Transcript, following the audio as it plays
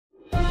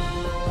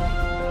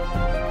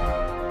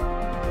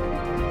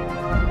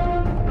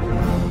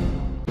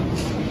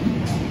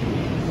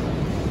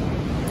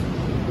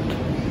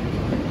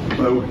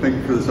Hello, thank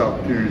you for this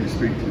opportunity to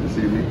speak to you this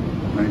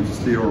evening. My name is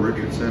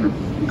Richardson, or you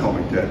can call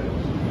me Ted.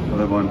 I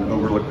live on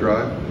Overlook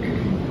Drive.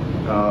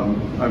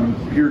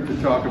 I'm here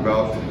to talk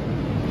about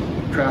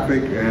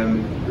traffic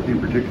and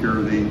in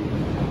particular the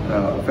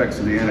effects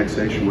of the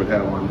annexation would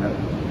have on that.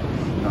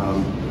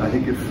 I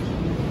think if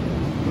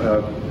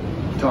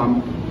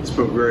Tom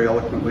spoke very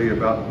eloquently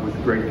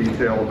with great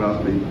detail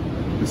about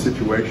the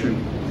situation.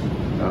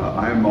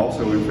 I am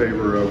also in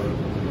favor of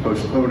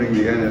postponing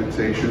the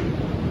annexation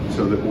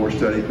so that more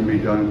study can be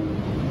done.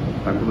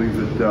 I believe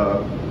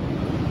that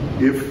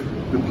if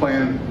the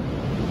plan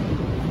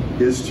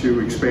is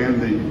to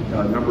expand the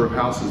number of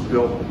houses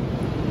built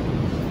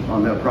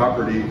on that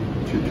property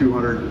to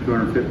 200 to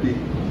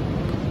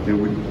 250, it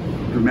would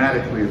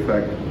dramatically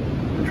affect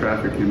the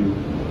traffic in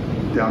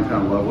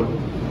downtown Loveland.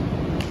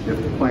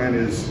 If the plan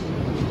is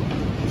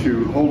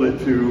to hold it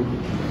to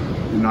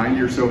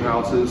 90 or so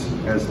houses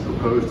as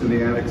proposed in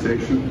the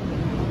annexation,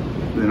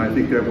 then I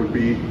think that would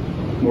be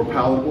more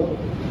palatable.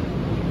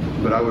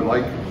 But I would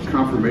like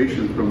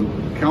confirmation from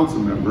council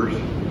members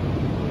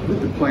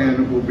that the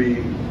plan will be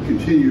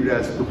continued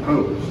as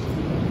proposed.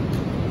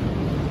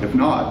 If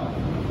not,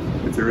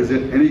 if there is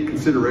any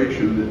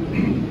consideration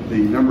that the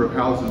number of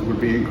houses would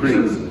be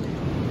increased,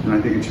 then I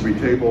think it should be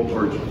tabled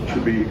or it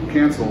should be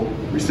canceled,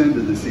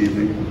 rescinded this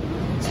evening,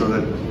 so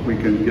that we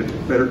can get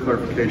better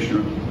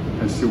clarification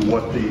as to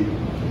what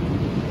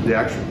the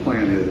actual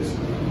plan is.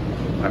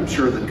 I'm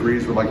sure that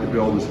Dries would like to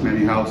build as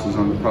many houses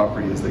on the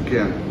property as they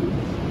can.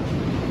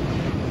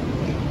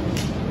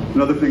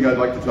 Another thing I'd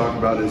like to talk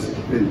about is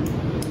in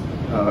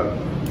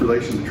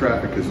relation to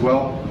traffic as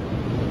well.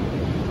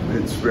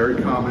 It's very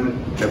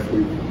common, if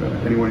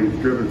anyone who's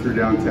driven through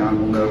downtown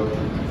will know,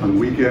 on the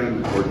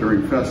weekend or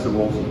during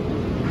festivals,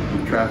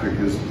 the traffic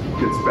gets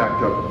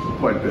backed up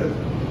quite a bit.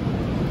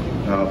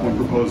 One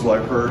proposal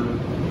I've heard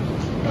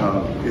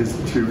is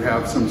to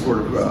have some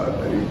sort of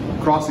a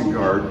crossing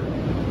guard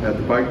at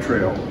the bike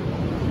trail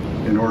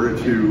in order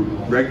to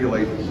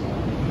regulate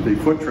the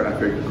foot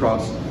traffic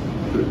across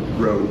the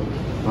road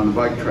on the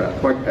bike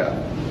path.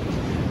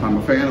 I'm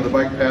a fan of the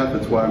bike path,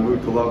 that's why I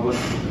moved to Loveland,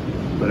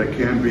 but it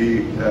can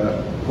be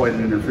quite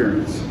an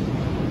interference.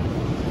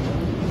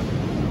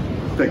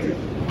 Thank you.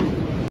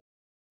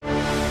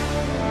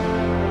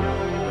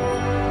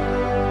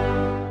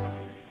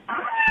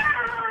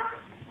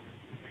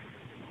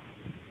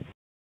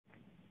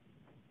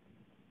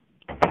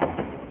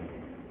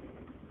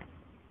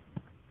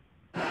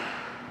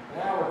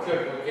 Now we're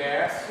cooking with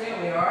gas.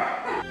 Yeah, we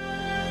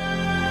are.